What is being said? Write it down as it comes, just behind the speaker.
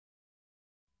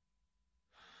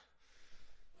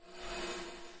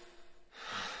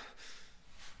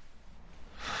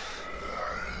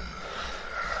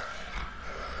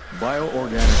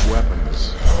Bioorganic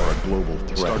weapons are a global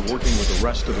threat. Start working with the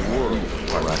rest of the world.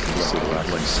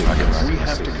 We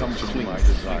have to come to my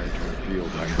desire to reveal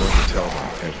that. I'm going to tell them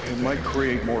everything. It might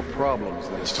create more problems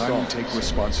than it's time to take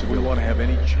responsibility. We don't want to have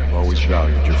any change. I've always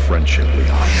valued your friendship,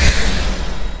 Leon.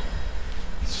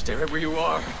 Stay right where you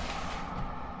are.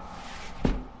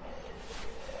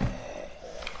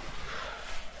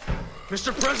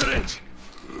 Mr. President!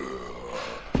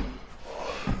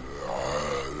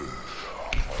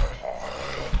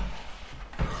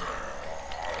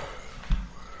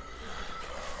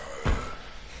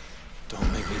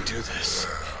 Don't make me do this.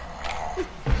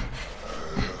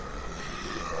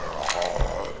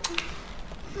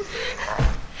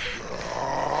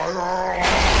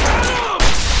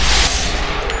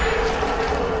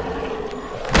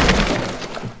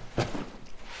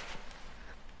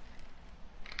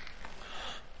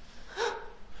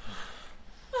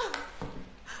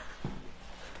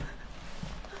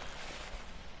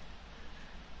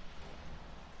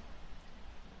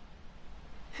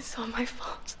 It's all my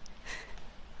fault.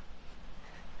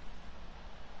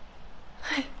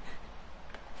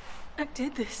 I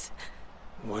did this.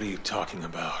 What are you talking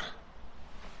about?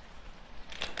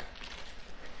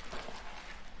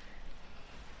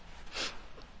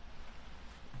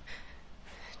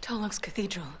 Tall Oaks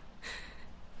Cathedral.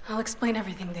 I'll explain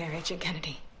everything there, Agent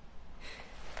Kennedy.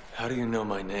 How do you know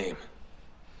my name?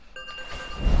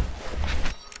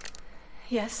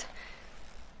 Yes?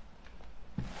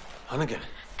 Hunnigan.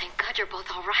 Thank God you're both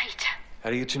all right. How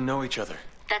do you two know each other?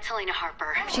 That's Helena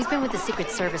Harper. She's been with the Secret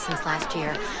Service since last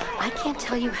year. I can't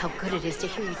tell you how good it is to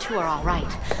hear you two are all right.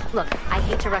 Look, I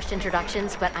hate to rush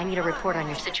introductions, but I need a report on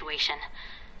your situation.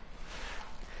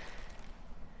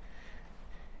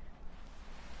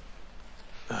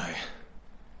 I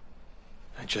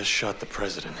just shot the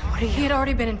president. He had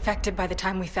already been infected by the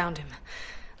time we found him.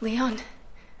 Leon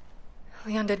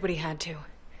did what he had to.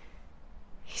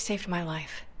 He saved my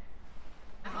life.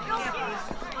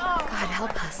 God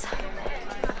help us.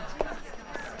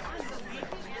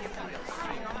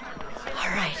 All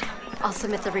right, I'll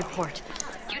submit the report.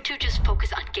 You two just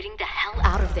focus on getting the hell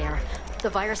out of there. The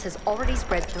virus has already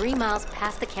spread 3 miles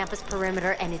past the campus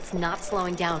perimeter, and it's not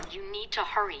slowing down. You need to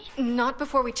hurry. Not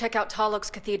before we check out Tall Oaks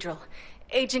Cathedral.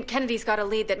 Agent Kennedy's got a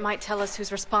lead that might tell us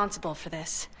who's responsible for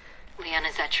this. Leon,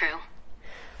 is that true?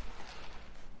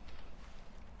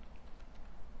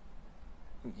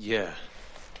 Yeah.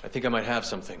 I think I might have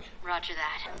something. Roger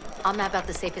that. I'll map out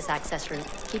the safest access route.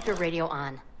 Keep your radio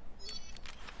on.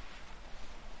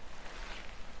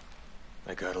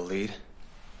 I got a lead?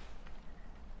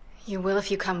 You will if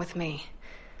you come with me.